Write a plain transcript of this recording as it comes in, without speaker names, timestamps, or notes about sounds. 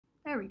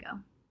There we go.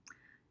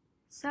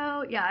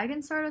 So yeah, I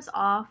can start us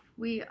off.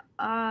 We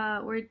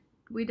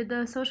did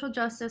the social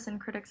justice and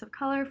critics of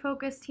color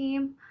focus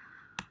team,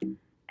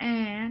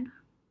 and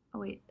oh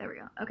wait, there we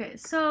go. Okay,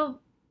 so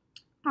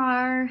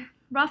our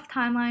rough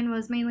timeline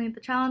was mainly the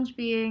challenge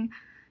being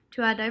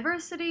to add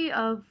diversity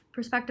of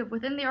perspective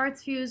within the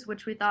arts views,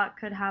 which we thought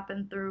could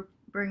happen through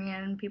bringing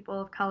in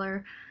people of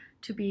color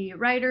to be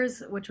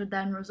writers, which would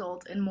then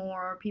result in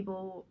more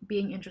people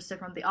being interested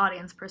from the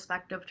audience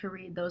perspective to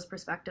read those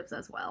perspectives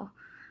as well.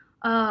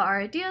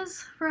 Our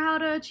ideas for how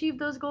to achieve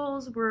those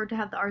goals were to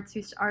have the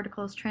arts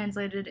articles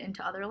translated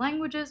into other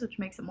languages, which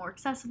makes it more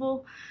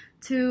accessible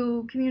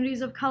to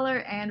communities of color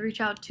and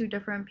reach out to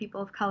different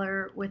people of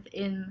color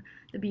within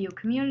the BU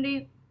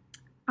community.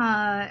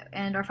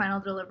 And our final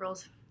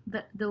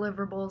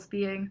deliverables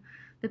being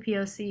the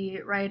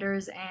POC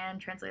writers and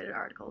translated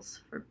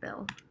articles for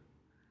Bill.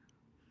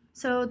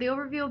 So the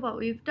overview of what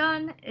we've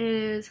done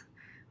is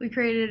we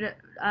created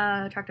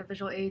attractive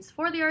visual aids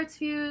for the arts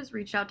views,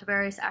 reached out to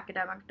various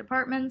academic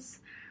departments,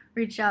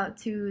 reached out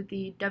to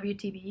the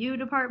WTBU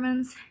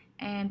departments,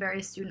 and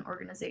various student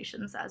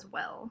organizations as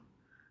well.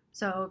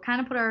 So kind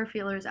of put our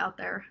feelers out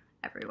there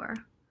everywhere.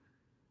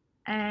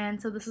 And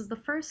so this is the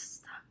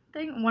first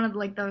thing, one of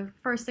the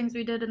first things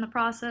we did in the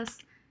process,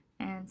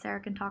 and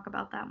Sarah can talk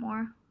about that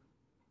more.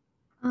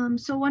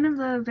 So one of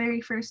the very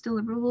first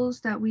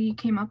deliverables that we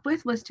came up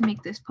with was to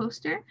make this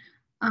poster.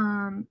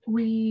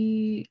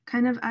 We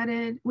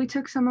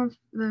took some of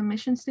the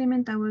mission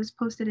statement that was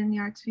posted in the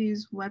Arts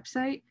Views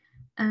website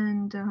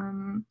and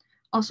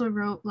also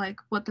wrote like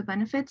what the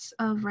benefits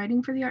of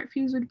writing for the Art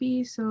Views would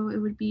be. So it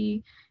would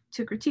be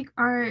to critique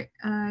art,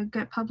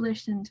 get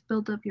published, and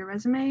build up your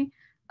resume.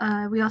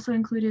 We also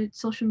included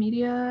social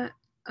media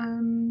uh,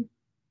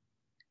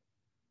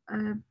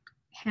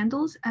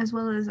 handles as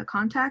well as a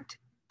contact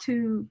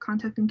to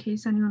contact in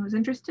case anyone was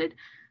interested.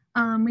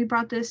 We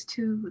brought this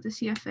to the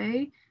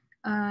CFA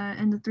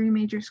and the three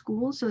major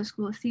schools, so the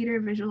School of Theater,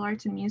 Visual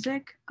Arts, and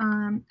Music.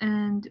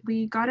 And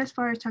we got as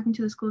far as talking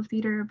to the School of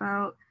Theater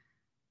about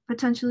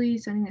potentially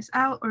sending this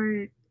out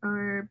or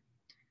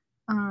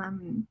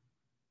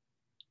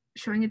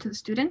showing it to the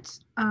students.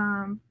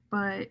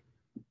 But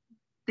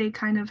they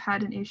kind of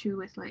had an issue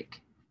with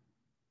like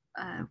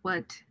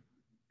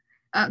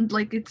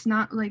like it's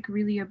not like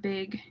really a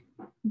big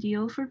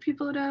deal for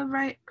people to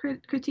write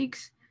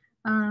critiques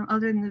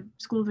other than the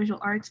School of Visual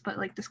Arts, but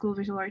like the School of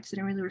Visual Arts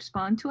didn't really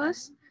respond to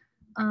us.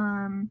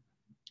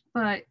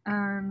 But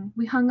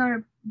we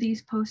hung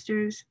these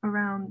posters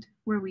around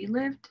where we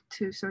lived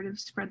to sort of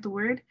spread the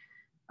word.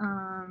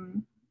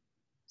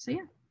 So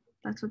yeah,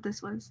 that's what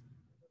this was.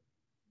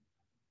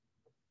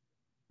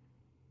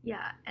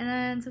 Yeah, and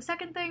then so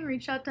second thing,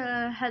 reach out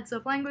to heads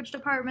of language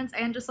departments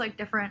and just like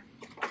different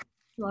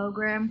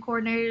program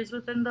coordinators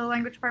within the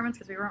language departments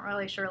because we weren't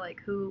really sure like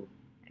who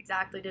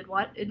exactly did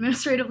what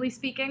administratively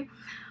speaking.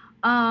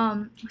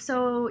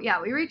 So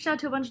yeah, we reached out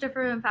to a bunch of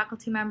different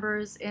faculty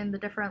members in the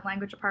different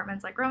language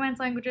departments like Romance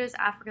languages,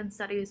 African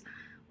studies,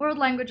 world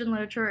language and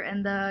literature,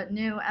 and the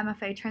new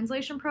MFA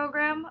translation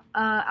program.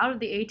 Out of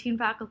the 18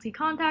 faculty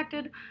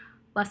contacted,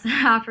 less than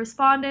half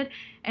responded,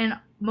 and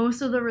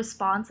most of the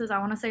responses, I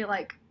want to say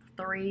like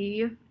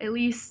 3 at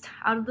least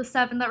out of the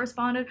 7 that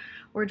responded,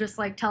 were just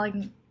like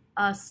telling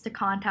us to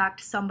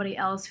contact somebody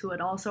else who had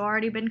also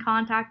already been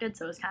contacted,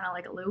 so it was kind of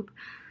like a loop.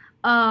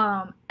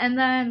 And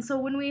then, so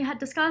when we had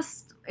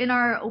discussed in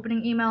our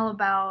opening email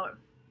about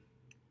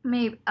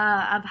maybe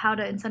of how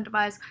to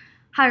incentivize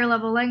higher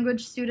level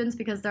language students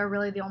because they're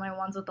really the only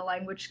ones with the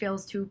language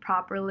skills to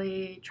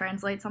properly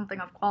translate something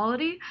of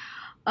quality,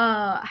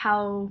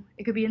 how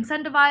it could be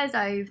incentivized,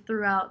 I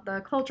threw out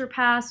the culture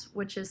pass,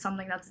 which is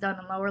something that's done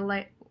in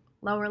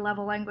lower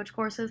level language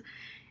courses,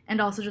 and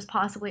also just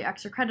possibly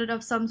extra credit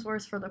of some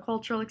source for the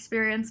cultural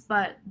experience.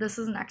 But this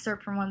is an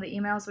excerpt from one of the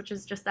emails, which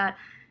is just that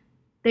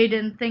they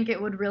didn't think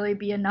it would really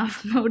be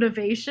enough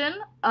motivation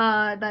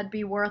that'd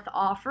be worth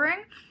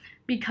offering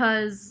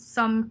because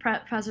some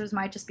professors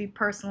might just be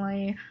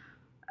personally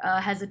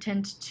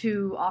hesitant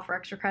to offer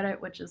extra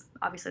credit, which is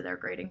obviously their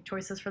grading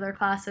choices for their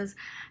classes,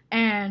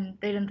 and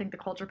they didn't think the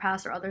culture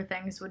pass or other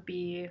things would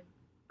be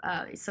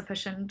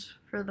sufficient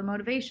for the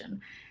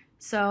motivation.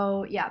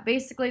 So yeah,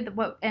 basically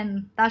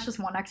and that's just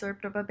one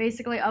excerpt, but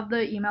basically of the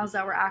emails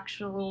that were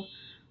actual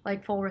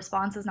like full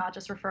responses, not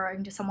just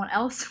referring to someone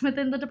else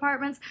within the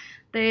departments,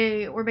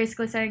 they were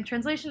basically saying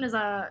translation is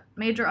a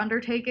major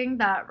undertaking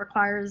that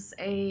requires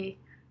a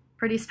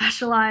pretty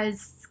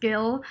specialized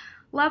skill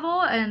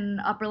level and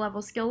upper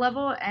level skill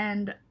level,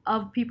 and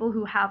of people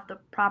who have the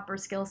proper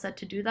skill set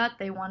to do that,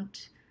 they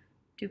want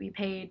to be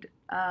paid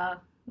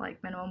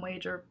like minimum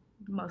wage or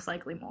most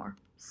likely more.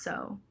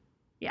 So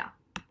yeah.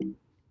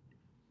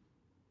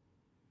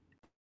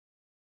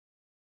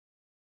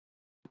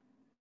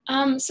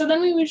 So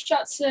then we reached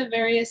out to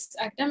various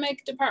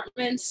academic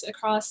departments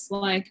across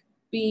like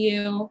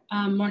BU,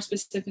 more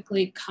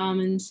specifically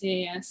COM and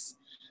CAS.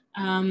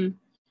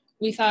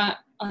 We thought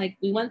like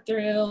we went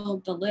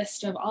through the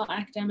list of all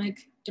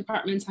academic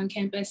departments on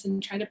campus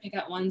and tried to pick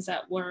out ones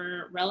that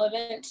were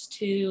relevant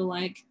to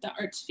like the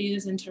arts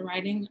fuse into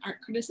writing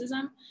art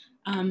criticism.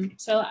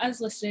 So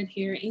as listed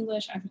here,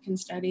 English, African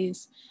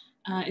Studies,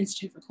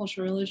 Institute for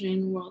Cultural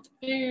Religion, World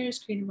Affairs,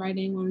 Creative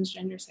Writing, Women's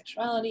Gender,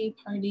 Sexuality,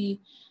 Party,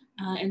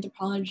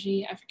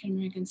 Anthropology, African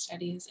American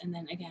Studies, and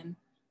then again,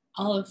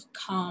 all of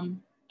comm.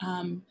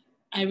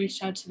 I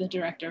reached out to the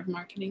director of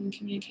marketing and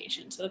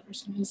communication, so the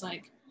person who's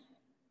like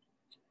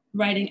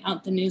writing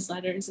out the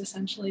newsletters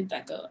essentially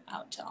that go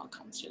out to all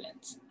comm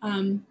students.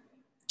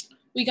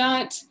 We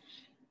got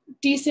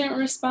decent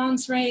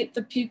response rate.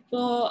 The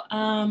people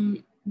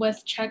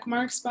with check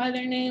marks by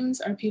their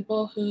names are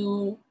people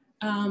who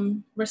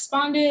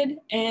responded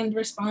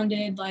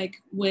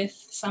like with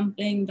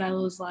something that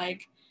was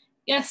like,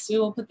 yes, we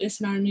will put this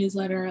in our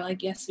newsletter,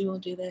 like, yes, we will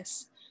do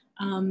this.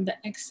 The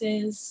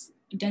X's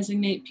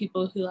designate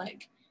people who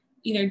like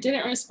either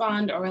didn't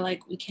respond or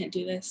like, we can't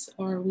do this,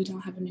 or we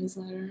don't have a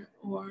newsletter,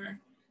 or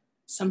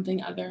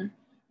something other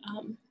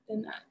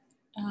than that.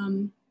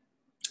 And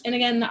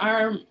again,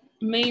 our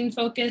main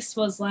focus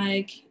was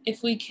like,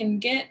 if we can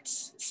get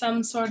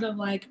some sort of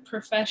like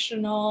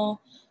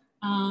professional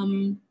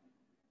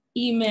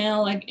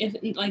email, like if,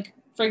 like,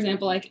 for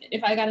example, like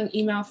if I got an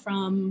email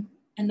from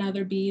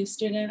another BU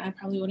student, I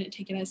probably wouldn't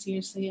take it as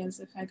seriously as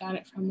if I got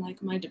it from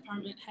like my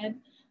department head.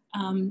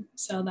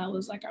 So that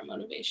was like our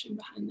motivation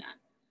behind that.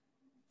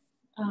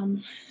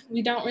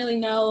 We don't really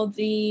know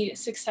the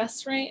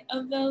success rate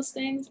of those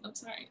things. I'm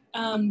sorry,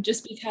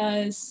 just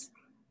because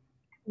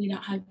we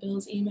don't have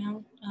Bill's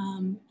email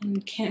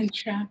and can't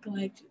track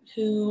like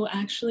who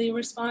actually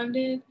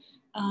responded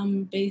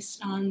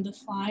based on the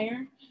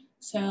flyer.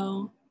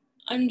 So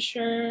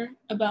unsure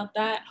about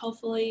that.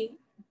 Hopefully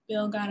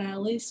Bill got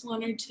at least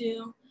one or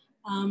two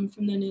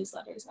from the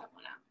newsletters that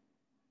went out.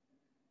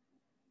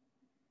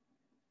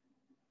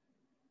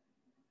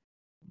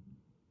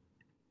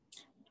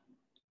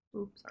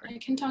 Oops, sorry. I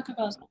can talk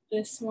about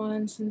this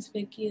one since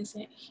Vicky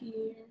isn't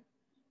here.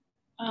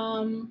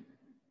 I'll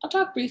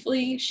talk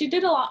briefly. She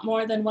did a lot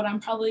more than what I'm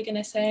probably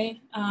gonna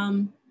say,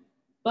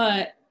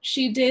 but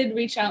she did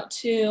reach out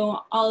to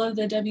all of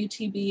the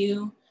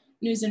WTBU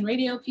news and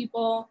radio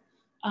people,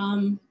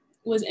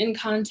 was in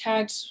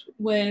contact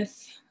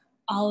with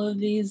all of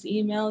these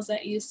emails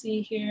that you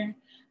see here,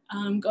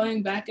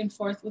 going back and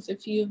forth with a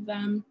few of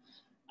them.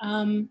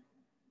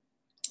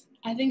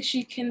 I think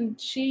she can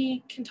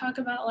talk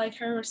about like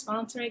her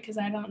response rate because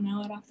I don't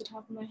know it off the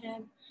top of my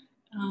head,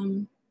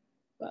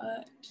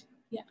 but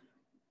yeah.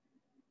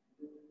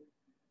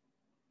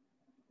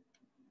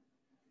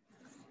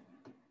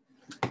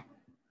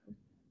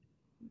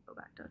 Go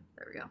back to,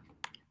 there we go.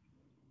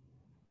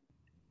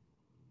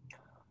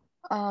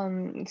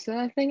 So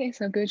I think it's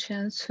a good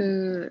chance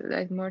to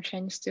let more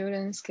Chinese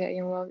students get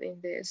involved in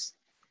this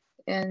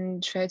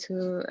and try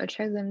to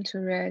attract them to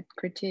write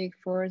critique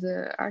for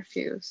the art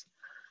fields.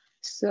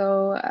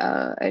 So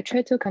I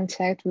tried to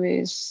contact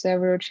with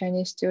several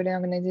Chinese student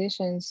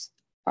organizations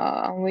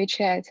on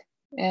WeChat,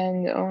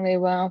 and only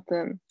one of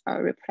them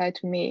replied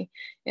to me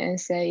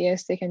and said,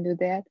 yes, they can do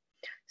that.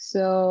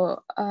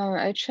 So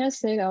I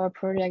translate our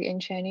project in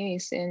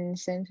Chinese and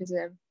sent to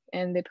them,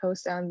 and they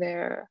post on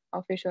their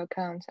official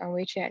account on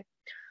WeChat.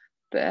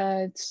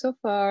 But so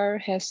far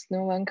has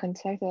no one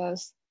contacted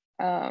us.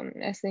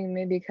 I think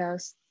maybe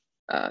because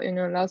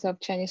lots of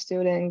Chinese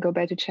students go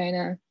back to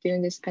China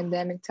during this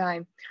pandemic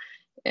time.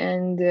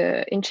 And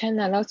in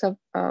China, lots of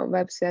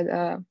websites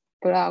are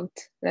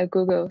blocked, like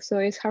Google, so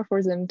it's hard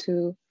for them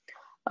to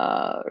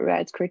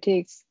write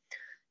critiques.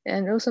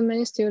 And also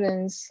many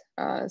students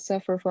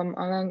suffer from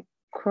online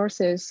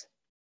courses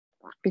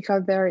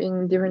because they're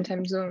in different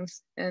time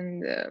zones,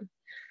 and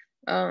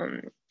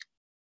that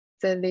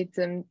leads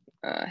them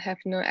have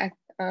no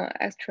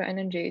extra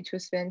energy to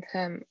spend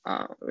time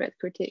on write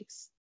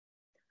critiques.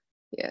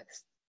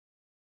 Yes.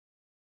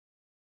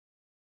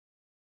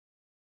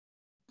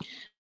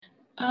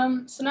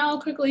 So now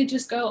I'll quickly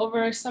just go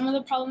over some of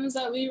the problems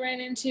that we ran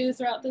into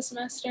throughout the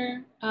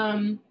semester.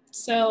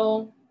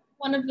 So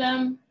one of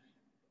them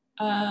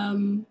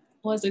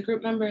was a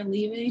group member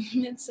leaving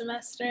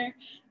mid-semester,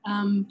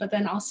 but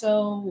then also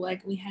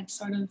like we had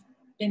sort of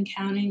been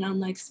counting on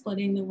like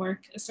splitting the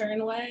work a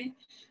certain way.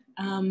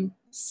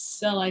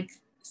 So like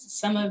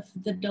some of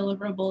the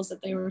deliverables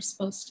that they were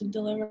supposed to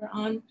deliver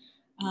on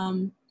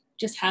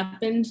just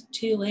happened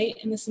too late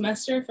in the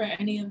semester for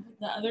any of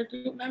the other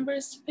group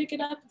members to pick it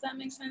up, if that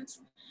makes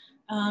sense.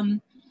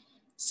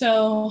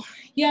 So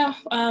yeah,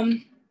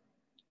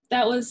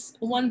 that was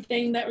one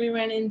thing that we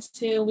ran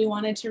into. We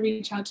wanted to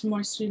reach out to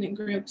more student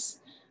groups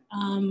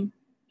and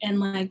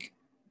like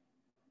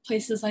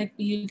places like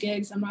BU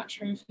Gigs. I'm not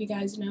sure if you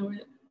guys know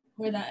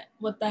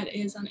what that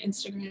is on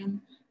Instagram,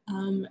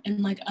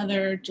 and like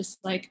other just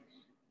like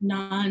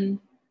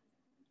non-BU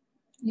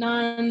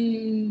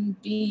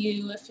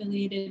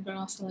affiliated, but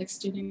also like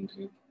student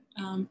group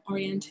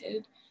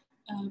oriented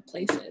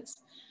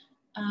places.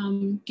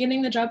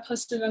 Getting the job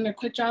posted under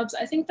Quick Jobs,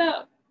 I think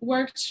that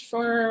worked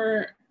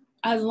for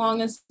as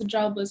long as the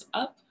job was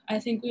up. I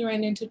think we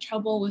ran into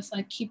trouble with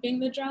like keeping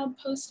the job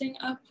posting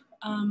up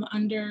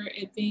under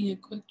it being a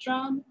quick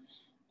job.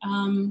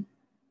 And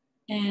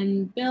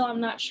Bill, I'm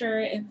not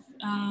sure if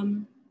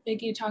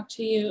Vicky talked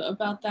to you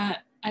about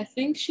that. I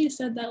think she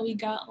said that we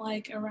got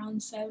like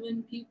around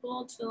 7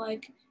 people to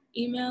like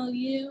email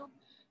you,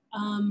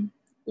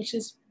 which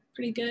is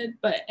pretty good.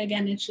 But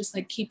again, it's just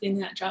like keeping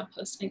that job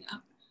posting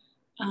up.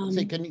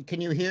 See,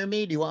 can you hear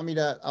me? Do you want me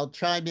to? I'll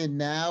chime in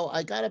now.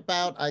 I got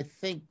about, I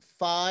think,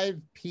 5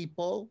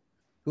 people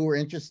who were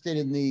interested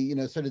in the, you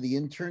know, sort of the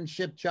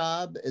internship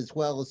job, as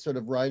well as sort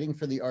of writing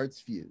for the Arts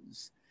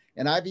Fuse.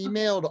 And I've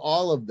emailed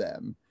all of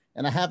them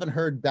and I haven't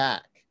heard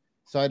back.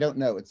 So I don't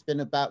know. It's been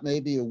about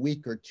maybe a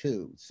week or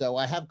 2. So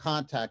I have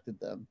contacted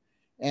them.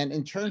 And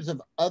in terms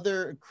of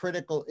other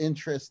critical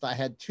interest, I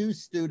had 2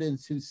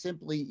 students who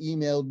simply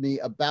emailed me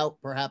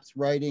about perhaps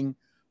writing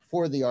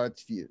for the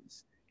Arts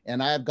Fuse.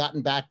 And I have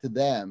gotten back to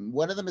them.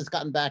 One of them has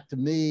gotten back to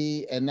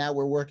me, and now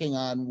we're working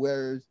on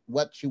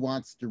what she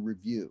wants to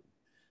review.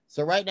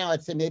 So right now,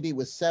 I'd say maybe it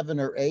was 7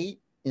 or 8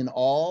 in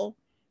all,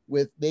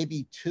 with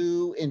maybe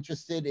 2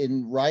 interested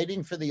in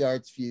writing for the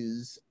Arts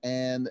Fuse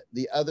and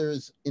the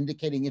others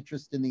indicating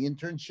interest in the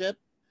internship,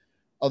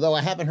 although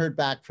I haven't heard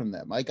back from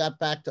them. I got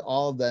back to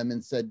all of them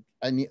and said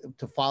I need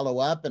to follow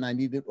up, and I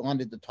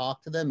wanted to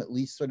talk to them, at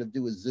least sort of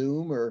do a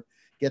Zoom or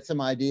get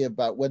some idea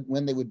about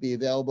when they would be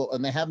available,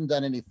 and they haven't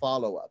done any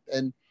follow-up.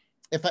 And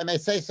if I may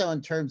say so,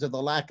 in terms of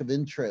the lack of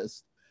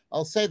interest,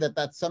 I'll say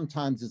that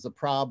sometimes is a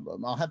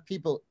problem. I'll have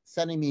people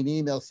sending me an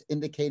email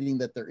indicating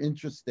that they're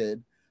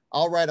interested.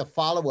 I'll write a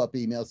follow-up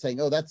email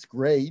saying, oh, that's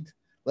great,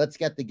 let's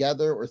get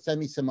together, or send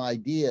me some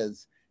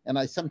ideas, and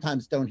I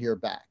sometimes don't hear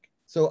back.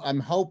 So I'm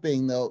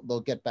hoping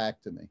they'll get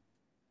back to me.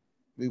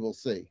 We will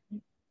see.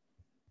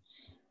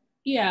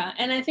 Yeah,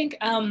 and I think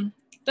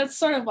that's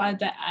sort of why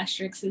the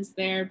asterisk is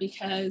there,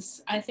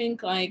 because I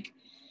think like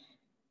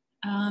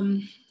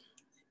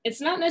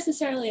it's not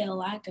necessarily a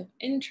lack of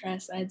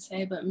interest, I'd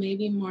say, but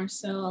maybe more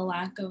so a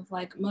lack of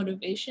like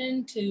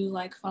motivation to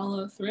like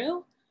follow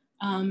through,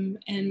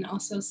 and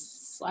also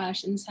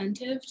 /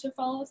 incentive to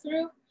follow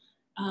through.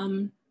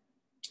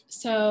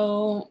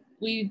 So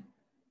we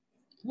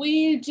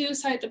do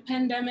cite the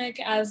pandemic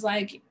as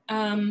like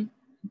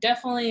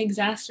definitely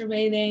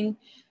exacerbating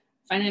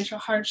financial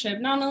hardship,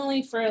 not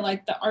only for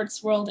like the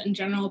arts world in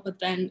general, but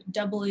then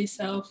doubly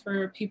so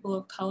for people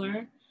of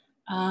color,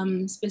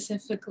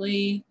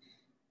 specifically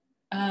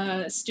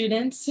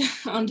students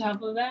on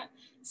top of that.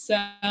 So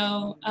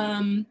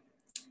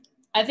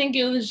I think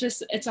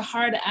it's a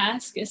hard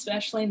ask,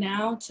 especially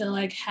now, to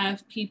like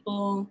have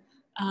people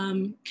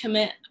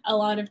commit a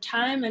lot of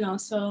time and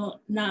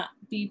also not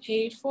be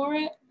paid for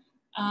it.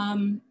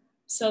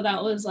 So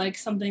that was like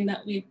something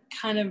that we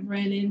kind of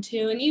ran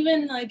into. And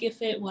even like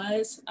if it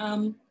was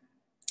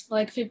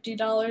like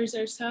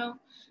 $50 or so,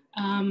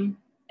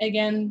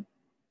 again,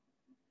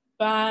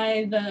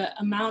 by the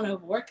amount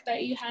of work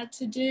that you had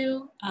to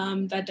do,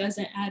 that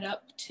doesn't add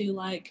up to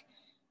like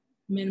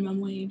minimum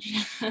wage,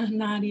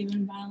 not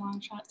even by a long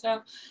shot.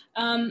 So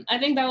I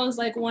think that was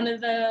like one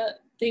of the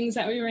things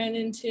that we ran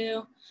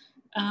into.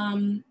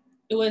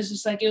 It was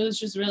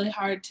just really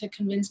hard to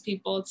convince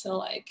people to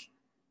like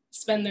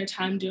spend their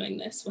time doing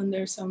this when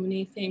there's so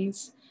many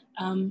things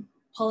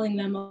pulling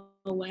them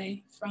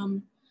away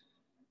from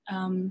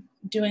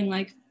doing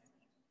like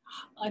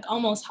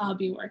almost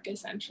hobby work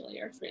essentially,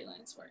 or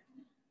freelance work.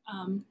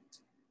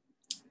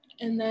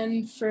 And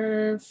then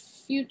for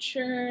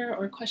future,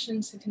 or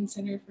questions to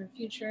consider for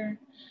future,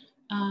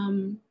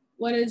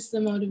 what is the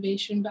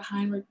motivation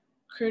behind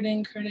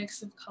recruiting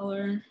critics of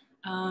color?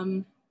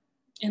 And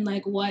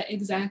like what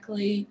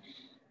exactly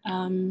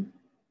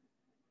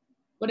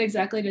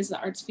does the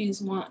Arts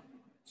Fuse want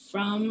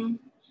from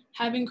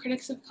having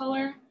critics of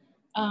color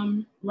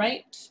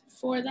write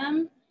for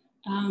them?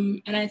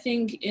 And I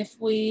think if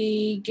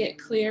we get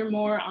clear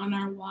more on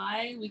our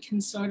why, we can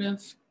sort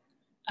of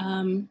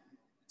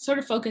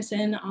focus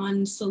in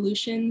on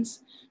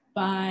solutions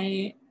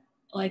by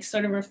like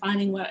sort of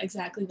refining what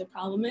exactly the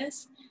problem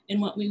is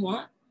and what we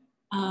want,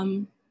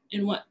 and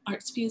what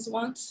Arts Fuse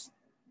wants.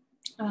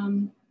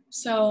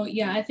 So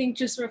yeah, I think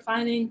just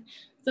refining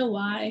the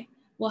why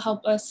will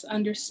help us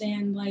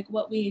understand like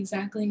what we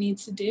exactly need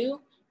to do,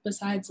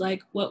 besides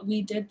like what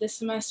we did this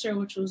semester,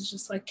 which was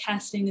just like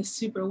casting a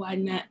super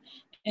wide net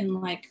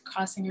and like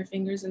crossing your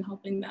fingers and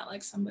hoping that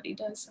like somebody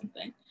does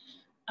something.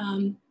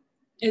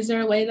 Is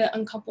there a way to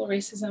uncouple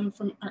racism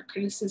from art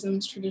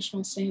criticism's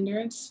traditional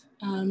standards?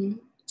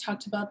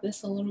 Talked about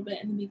this a little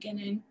bit in the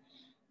beginning,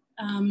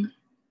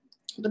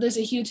 but there's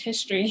a huge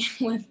history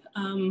with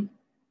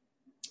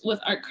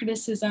art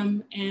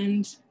criticism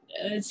and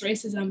its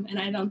racism, and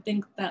I don't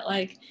think that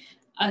like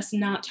us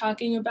not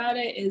talking about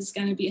it is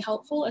going to be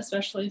helpful,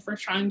 especially if we're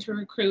trying to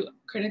recruit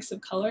critics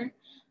of color.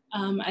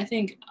 I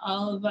think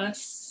all of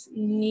us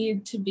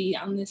need to be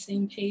on the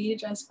same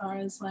page as far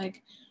as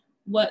like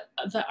what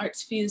the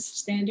Arts Fuse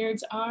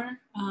standards are.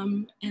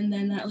 And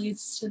then that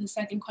leads to the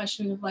second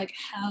question of like,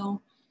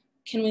 how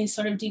can we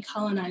sort of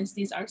decolonize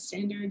these art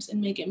standards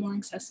and make it more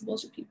accessible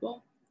to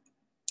people?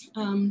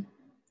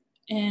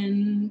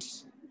 And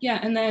yeah,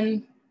 and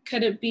then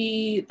could it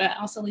be, that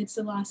also leads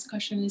to the last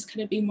question, is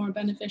could it be more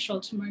beneficial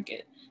to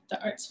market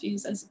the arts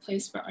fuse as a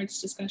place for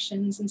arts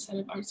discussions instead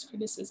of arts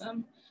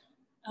criticism?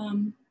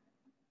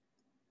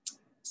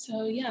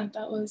 So yeah,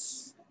 that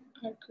was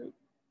our group.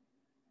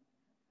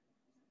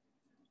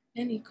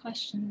 Any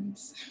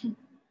questions?